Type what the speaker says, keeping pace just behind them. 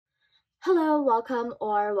Hello,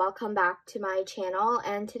 welcome back to my channel,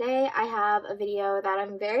 and today I have a video that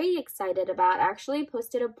I'm very excited about. I actually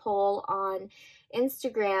posted a poll on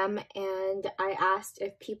Instagram and I asked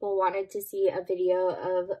if people wanted to see a video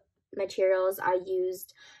of materials I use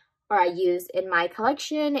in my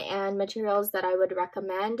collection and materials that I would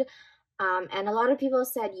recommend. And a lot of people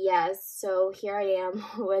said yes, so here I am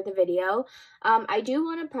with a video. I do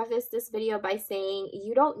want to preface this video by saying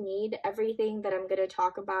you don't need everything that I'm going to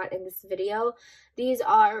talk about in this video. These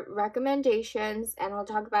are recommendations, and I'll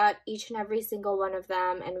talk about each and every single one of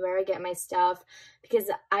them and where I get my stuff,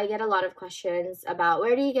 because I get a lot of questions about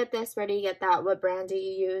where do you get this, where do you get that, what brand do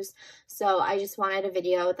you use? So I just wanted a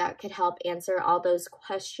video that could help answer all those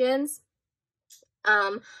questions.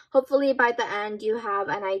 Hopefully by the end you have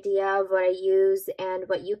an idea of what I use and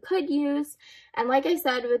what you could use. And like I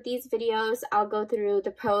said, with these videos, I'll go through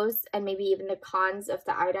the pros and maybe even the cons of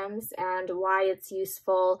the items and why it's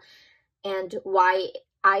useful and why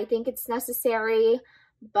I think it's necessary,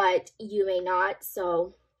 but you may not.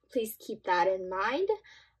 So please keep that in mind.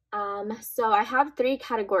 So I have three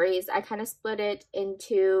categories. I kind of split it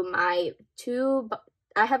into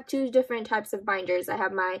I have two different types of binders. I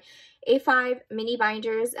have my A5 mini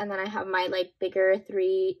binders, and then I have my like bigger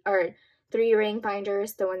three ring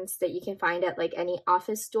binders, the ones that you can find at like any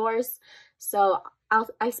office stores. So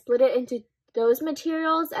I split it into those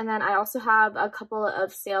materials, and then I also have a couple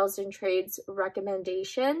of sales and trades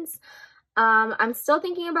recommendations. I'm still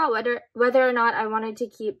thinking about whether or not I wanted to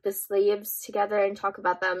keep the sleeves together and talk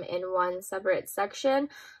about them in one separate section,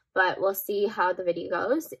 but we'll see how the video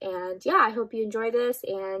goes. And yeah, I hope you enjoy this,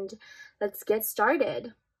 and let's get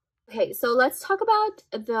started. Okay, so let's talk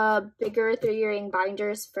about the bigger 3-ring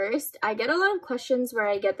binders first. I get a lot of questions where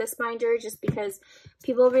I get this binder just because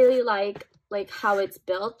people really like how it's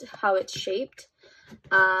built, how it's shaped.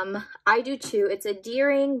 I do too. It's a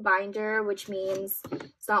D-ring binder, which means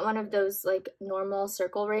it's not one of those like normal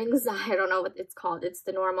circle rings. I don't know what it's called. It's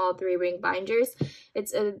the normal 3-ring binders.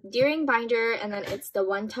 It's a D-ring binder, and then it's the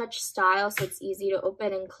one-touch style, so it's easy to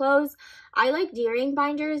open and close. I like D-ring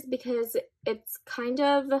binders because it's kind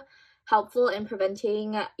of helpful in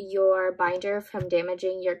preventing your binder from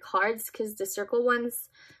damaging your cards, because the circle ones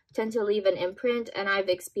tend to leave an imprint, and I've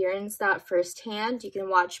experienced that firsthand. You can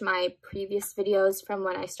watch my previous videos from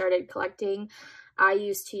when I started collecting. I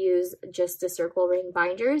used to use just the circle ring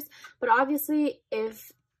binders, but obviously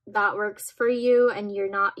if that works for you and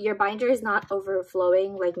your binder is not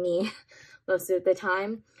overflowing like me most of the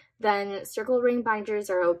time, then circle ring binders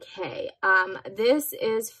are okay. This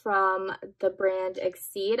is from the brand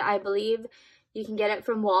Exceed. I believe you can get it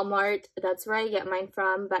from Walmart. That's where I get mine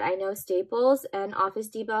from, but I know Staples and Office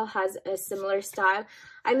Depot has a similar style.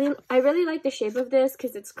 I really like the shape of this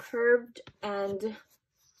because it's curved, and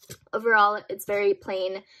overall it's very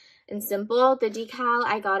plain and simple. The decal,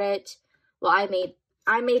 I got it, well,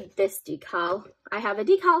 I made this decal. I have a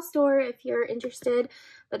decal store if you're interested,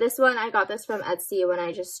 but this one, I got this from Etsy when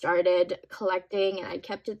I just started collecting, and I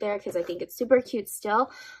kept it there because I think it's super cute still.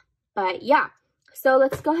 But yeah, so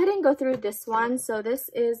let's go ahead and go through this one. So this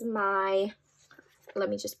is my, let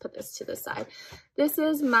me just put this to the side. This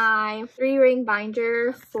is my 3-ring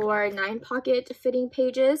binder for 9-pocket fitting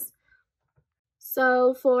pages.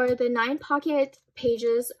 So for the 9-pocket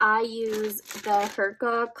pages, I use the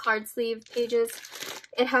Herka card sleeve pages.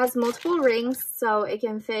 It has multiple rings, so it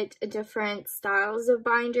can fit different styles of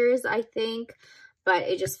binders, I think, but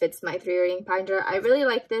it just fits my 3-ring binder. I really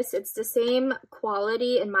like this. It's the same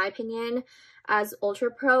quality, in my opinion, as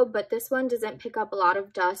Ultra Pro, but this one doesn't pick up a lot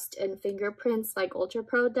of dust and fingerprints like Ultra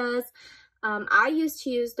Pro does. I used to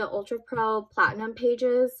use the Ultra Pro Platinum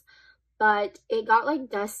pages, but it got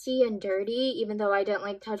like dusty and dirty, even though I didn't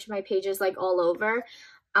like touch my pages like all over.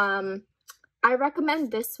 I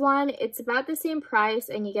recommend this one. It's about the same price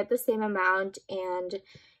and you get the same amount, and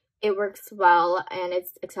it works well and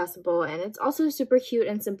it's accessible, and it's also super cute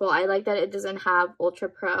and simple. I like that it doesn't have Ultra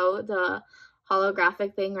Pro, the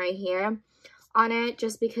holographic thing right here on it,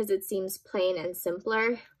 just because it seems plain and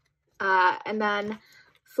simpler. And then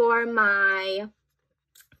for my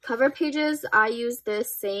cover pages, I use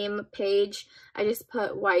this same page. I just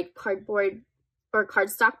put white cardboard or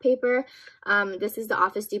cardstock paper. This is the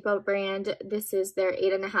Office Depot brand. This is their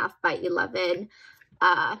 8.5 by 11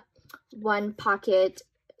 1-pocket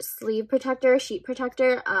sleeve protector, sheet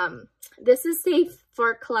protector. This is safe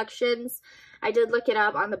for collections. I did look it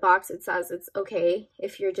up on the box. It says it's okay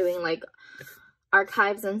if you're doing like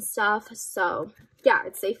archives and stuff. So yeah,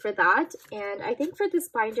 it's safe for that. And I think for this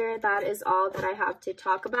binder, that is all that I have to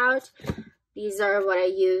talk about. These are what I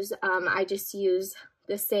use. I just use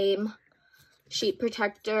the same sheet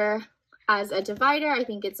protector as a divider. I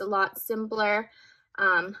think it's a lot simpler.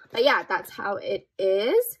 But yeah, that's how it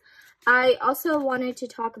is. I also wanted to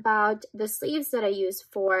talk about the sleeves that I use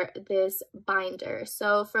for this binder.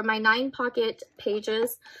 So for my 9-pocket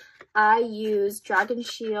pages, I use Dragon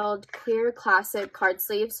Shield Clear Classic card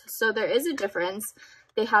sleeves. So there is a difference.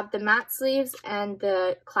 They have the matte sleeves and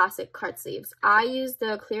the classic card sleeves. I use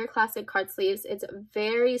the Clear Classic card sleeves. It's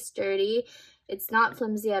very sturdy. It's not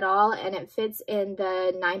flimsy at all, and it fits in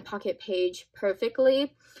the 9-pocket page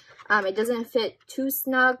perfectly. It doesn't fit too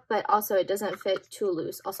snug, but also it doesn't fit too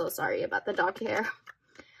loose. Also, sorry about the dog hair.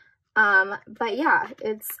 But yeah,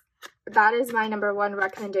 that is my #1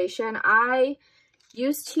 recommendation. I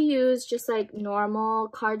used to use just like normal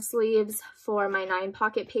card sleeves for my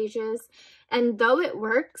 9-pocket pages, and though it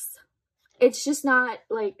works, it's just not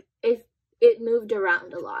like it moved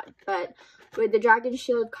around a lot. But with the Dragon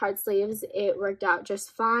Shield card sleeves, it worked out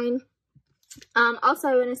just fine. Also,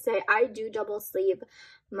 I want to say I do double sleeve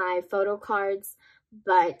my photo cards,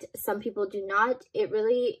 but some people do not. It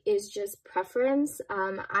really is just preference.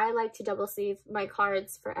 I like to double sleeve my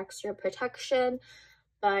cards for extra protection,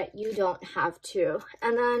 but you don't have to.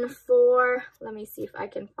 And then let me see if I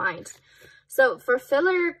can find. So for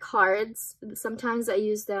filler cards, sometimes I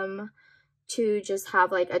use them to just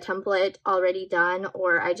have like a template already done,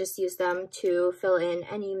 or I just use them to fill in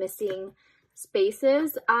any missing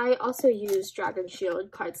spaces. I also use Dragon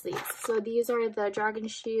Shield card sleeves. So these are the Dragon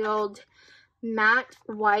Shield matte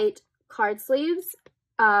white card sleeves.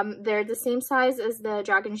 They're the same size as the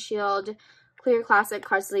Dragon Shield Clear Classic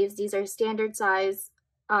card sleeves. These are standard size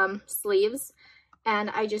sleeves, and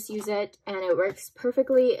I just use it and it works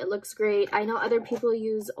perfectly. It looks great. I know other people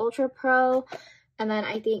use Ultra Pro, and then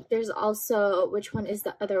I think there's also, which one is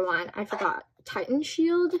the other one? I forgot. Titan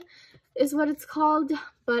Shield is what it's called,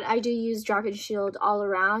 but I do use Dragon Shield all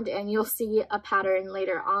around, and you'll see a pattern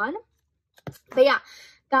later on. But yeah,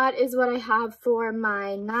 that is what I have for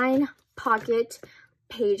my 9-pocket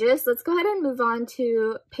pages. Let's go ahead and move on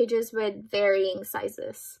to pages with varying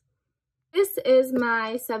sizes. This is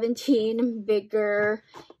my 17 bigger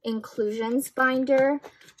inclusions binder.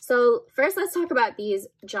 So first, let's talk about these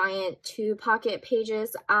giant 2-pocket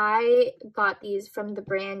pages. I got these from the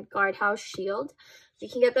brand Guardhouse Shield. You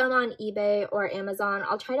can get them on eBay or Amazon.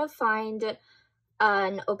 I'll try to find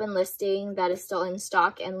an open listing that is still in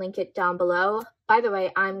stock and link it down below. By the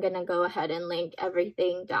way, I'm gonna go ahead and link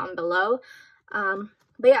everything down below. But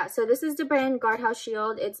yeah, so this is the brand Guardhouse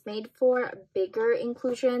Shield. It's made for bigger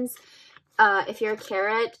inclusions. If you're a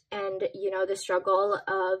carrot and you know the struggle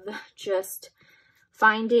of just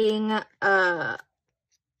finding a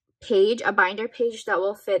binder page that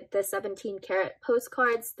will fit the 17 carat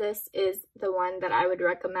postcards, this is the one that I would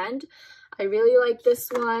recommend. I really like this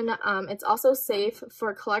one. It's also safe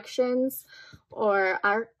for collections or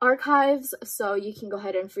archives, so you can go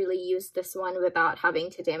ahead and freely use this one without having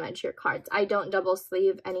to damage your cards. I don't double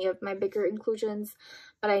sleeve any of my bigger inclusions,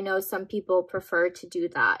 but I know some people prefer to do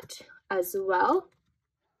that as well.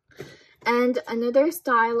 And another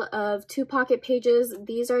style of 2-pocket pages,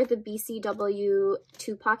 these are the BCW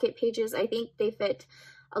 2-pocket pages. I think they fit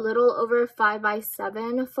a little over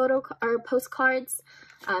 5x7 photo or postcards.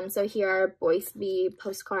 So here are Boyce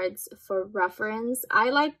postcards for reference. I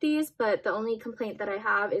like these, but the only complaint that I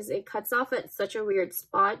have is it cuts off at such a weird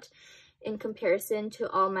spot in comparison to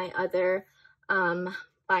all my other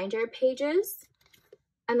binder pages.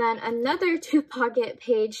 And then another 2-pocket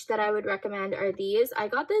page that I would recommend are these. I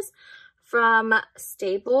got this from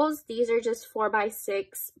Staples. These are just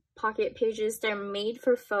 4x6 pocket pages. They're made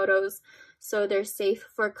for photos, so they're safe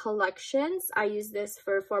for collections. I use this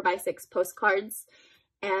for 4x6 postcards,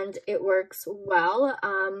 and it works well.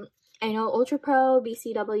 I know Ultra Pro,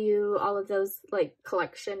 BCW, all of those like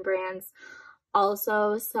collection brands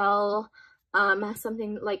also sell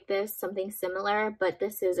something like this, something similar, but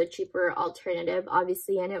this is a cheaper alternative,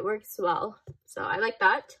 obviously, and it works well. So I like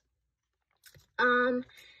that.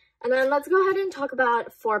 And then let's go ahead and talk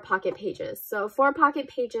about 4-pocket pages. So 4-pocket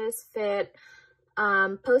pages fit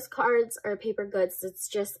postcards or paper goods. It's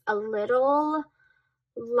just a little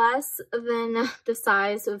less than the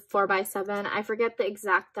size of 4x7. I forget the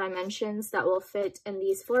exact dimensions that will fit in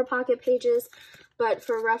these 4-pocket pages, but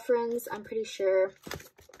for reference, I'm pretty sure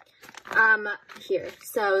here.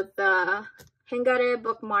 So the Hengare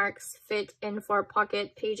bookmarks fit in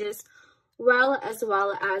 4-pocket pages as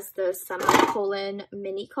well as the semicolon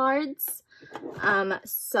mini cards.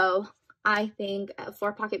 So I think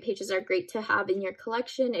 4-pocket pages are great to have in your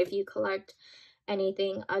collection if you collect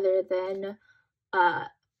anything other than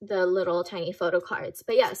the little tiny photo cards.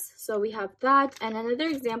 But yes, so we have that. And another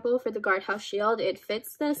example for the Guardhouse Shield, it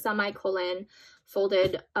fits the semicolon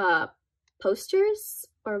folded posters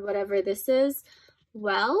or whatever this is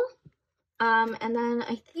well. And then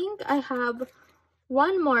I think I have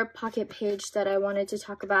one more pocket page that I wanted to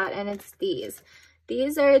talk about, and it's these.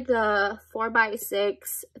 These are the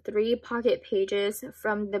 4x6 3 pocket pages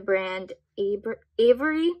from the brand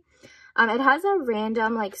Avery. It has a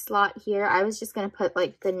random like slot here. I was just gonna put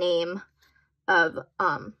like the name of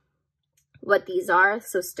what these are,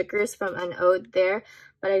 so stickers from an ode there,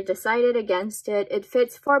 but I decided against it. It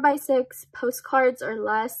fits 4x6 postcards or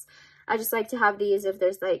less. I just like to have these if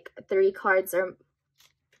there's like 3 cards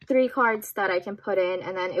that I can put in,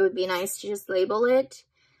 and then it would be nice to just label it.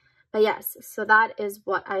 But yes, so that is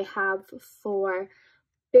what I have for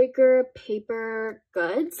bigger paper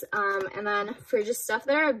goods. And then for just stuff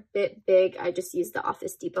that are a bit big, I just use the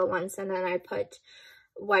Office Depot ones, and then I put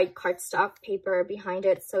white cardstock paper behind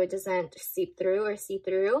it so it doesn't seep through or see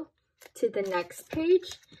through to the next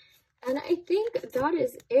page. And I think that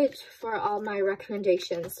is it for all my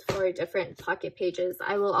recommendations for different pocket pages.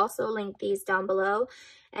 I will also link these down below,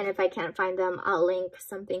 and if I can't find them, I'll link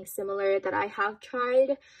something similar that I have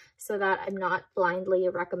tried so that I'm not blindly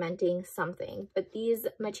recommending something. But these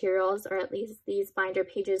materials, or at least these binder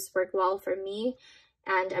pages, work well for me,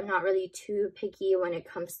 and I'm not really too picky when it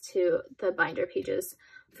comes to the binder pages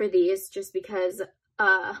for these, just because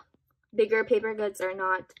bigger paper goods are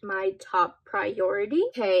not my top priority.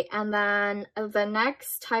 Okay, and then the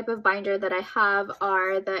next type of binder that I have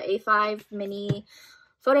are the A5 mini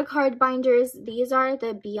photo card binders. These are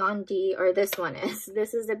the Beyond D, or this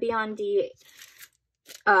is the Beyond D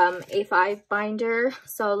A5 binder.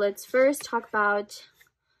 So let's first talk about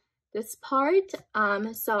this part.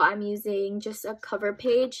 So I'm using just a cover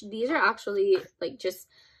page. These are actually like just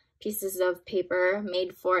pieces of paper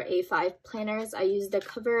made for A5 planners. I use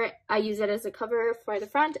it as a cover for the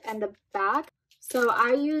front and the back. So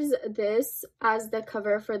I use this as the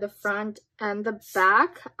cover for the front and the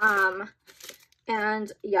back.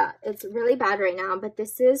 And yeah, it's really bad right now, but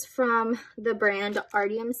this is from the brand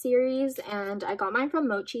Artium series, and I got mine from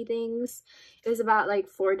Mochi Things. It was about like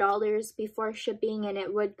 $4 before shipping, and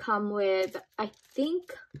it would come with, I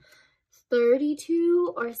think,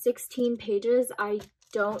 32 or 16 pages. I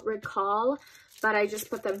don't recall, but I just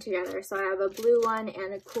put them together. So I have a blue one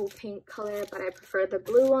and a cool pink color, but I prefer the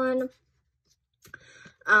blue one.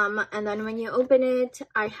 And then when you open it,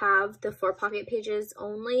 I have the 4 pocket pages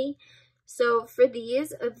only. So for these,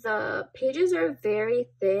 the pages are very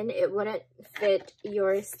thin. It wouldn't fit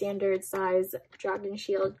your standard size Dragon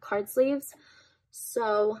Shield card sleeves.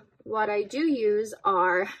 So what I do use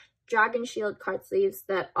are Dragon Shield card sleeves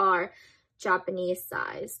that are Japanese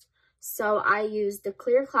sized. So I use the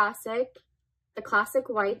Clear Classic, the Classic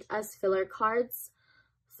White as filler cards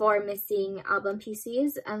for missing album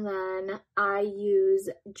PCs, and then I use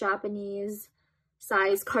Japanese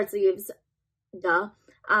size card sleeves, the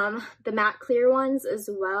matte clear ones as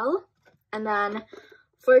well. And then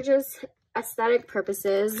for just aesthetic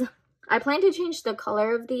purposes, I plan to change the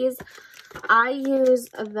color of these. I use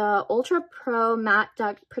the Ultra Pro Matte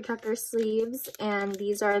Duck Protector sleeves, and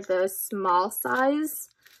these are the small size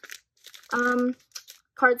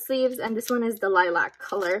card sleeves, and this one is the lilac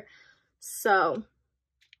color. So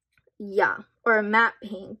yeah, or matte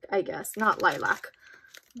pink, I guess, not lilac,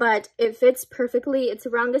 but it fits perfectly. It's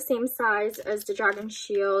around the same size as the Dragon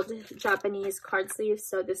Shield Japanese card sleeves,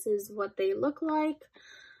 so this is what they look like.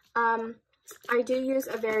 I do use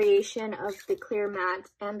a variation of the Clear Matte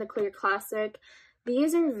and the Clear Classic.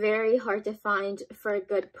 These are very hard to find for a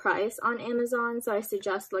good price on Amazon, so I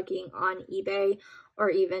suggest looking on eBay or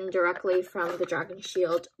even directly from the Dragon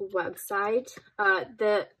Shield website.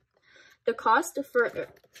 The cost for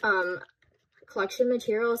collection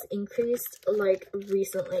materials increased like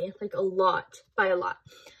recently, like by a lot.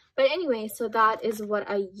 But anyway, so that is what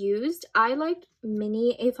I used. I like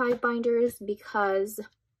mini A5 binders because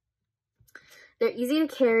they're easy to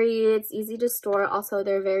carry, it's easy to store, also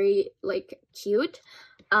they're very like cute.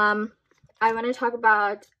 I want to talk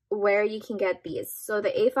about where you can get these. So the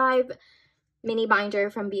A5 mini binder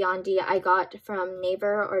from Beyond D I got from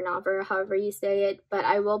Naver or Naver, however you say it, but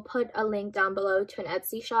I will put a link down below to an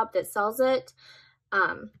Etsy shop that sells it.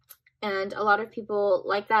 And a lot of people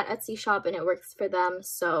like that Etsy shop and it works for them,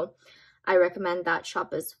 so I recommend that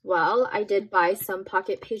shop as well. I did buy some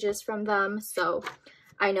pocket pages from them, so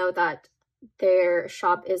I know that their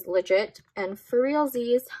shop is legit and for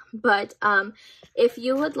realsies. But if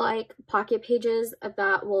you would like pocket pages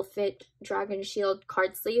that will fit Dragon Shield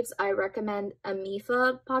card sleeves, I recommend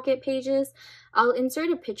Amifa pocket pages. I'll insert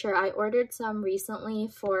a picture. I ordered some recently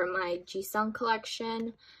for my Jisung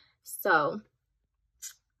collection, so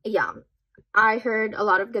yeah, I heard a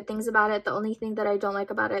lot of good things about it. The only thing that I don't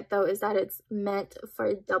like about it though is that it's meant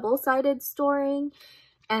for double-sided storing,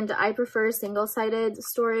 and I prefer single-sided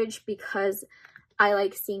storage because I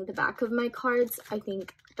like seeing the back of my cards. I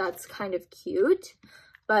think that's kind of cute,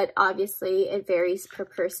 but obviously it varies per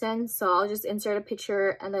person. So I'll just insert a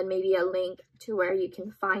picture and then maybe a link to where you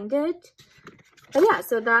can find it. But yeah,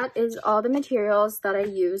 so that is all the materials that I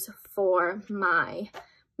use for my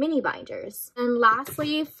mini binders. And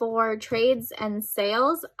lastly, for trades and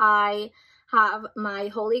sales, I have my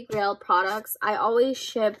Holy Grail products. I always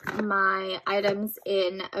ship my items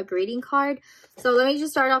in a greeting card. So let me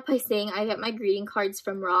just start off by saying I get my greeting cards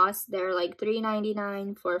from Ross. They're like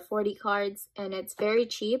 $3.99 for 40 cards, and it's very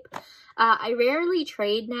cheap. I rarely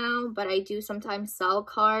trade now, but I do sometimes sell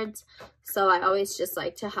cards. So I always just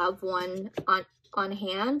like to have one on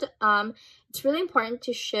hand. It's really important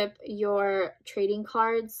to ship your trading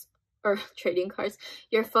cards, or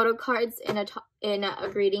your photo cards in a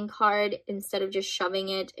greeting card instead of just shoving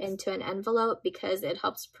it into an envelope, because it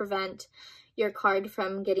helps prevent your card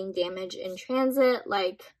from getting damaged in transit,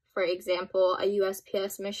 like for example a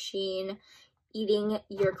USPS machine eating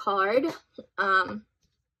your card.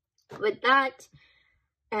 With that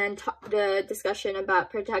and the discussion about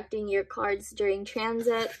protecting your cards during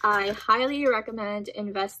transit, I highly recommend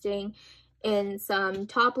investing in some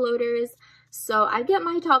top loaders. So I get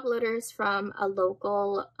my top loaders from a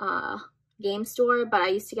local game store, but I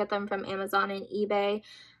used to get them from Amazon and eBay.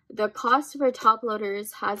 The cost for top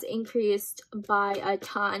loaders has increased by a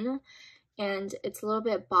ton, and it's a little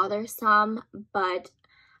bit bothersome, but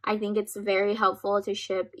I think it's very helpful to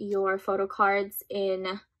ship your photo cards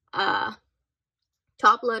in a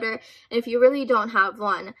top loader. And if you really don't have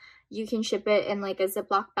one, you can ship it in like a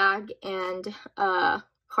Ziploc bag and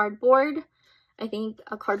cardboard. I think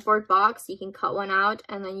a cardboard box. You can cut one out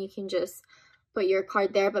and then you can just put your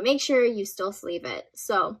card there, but make sure you still sleeve it.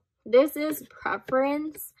 So this is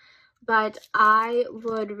preference, but I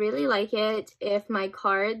would really like it if my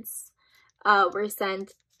cards were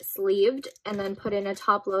sent sleeved and then put in a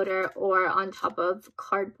top loader or on top of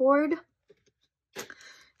cardboard,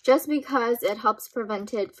 just because it helps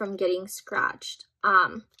prevent it from getting scratched.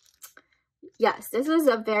 Yes, this is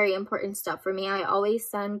a very important step for me. I always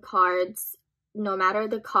send cards, no matter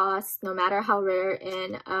the cost, no matter how rare,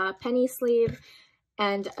 in a penny sleeve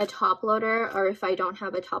and a top loader, or if I don't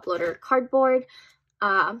have a top loader, cardboard.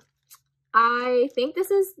 I think this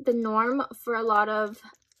is the norm for a lot of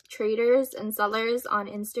traders and sellers on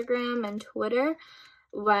Instagram and Twitter.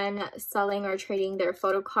 When selling or trading their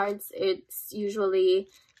photo cards, it's usually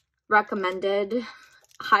recommended,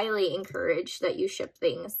 highly encouraged, that you ship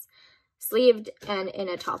things sleeved and in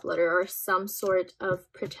a top loader or some sort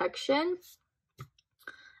of protection.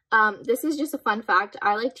 This is just a fun fact.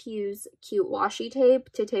 I like to use cute washi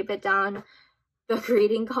tape to tape it down the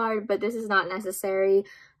greeting card, but this is not necessary.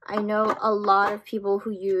 I know a lot of people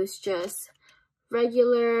who use just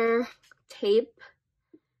regular tape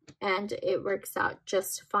and it works out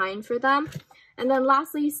just fine for them. And then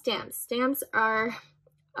lastly, stamps. Stamps are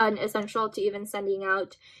an essential to even sending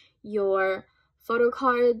out your photo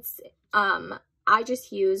cards. I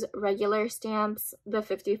just use regular stamps, the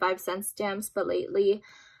 55-cent stamps, but lately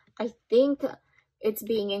I think it's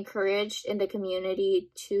being encouraged in the community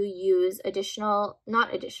to use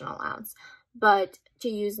not additional ounce, but to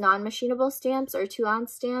use non-machinable stamps or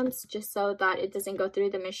 2-ounce stamps, just so that it doesn't go through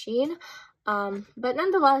the machine. But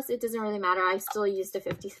nonetheless, it doesn't really matter. I still use the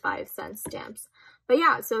 55-cent stamps. But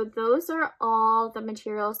yeah, so those are all the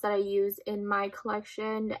materials that I use in my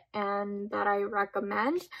collection and that I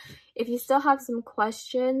recommend. If you still have some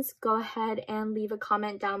questions, go ahead and leave a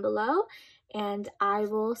comment down below, and I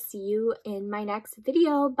will see you in my next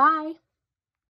video. Bye!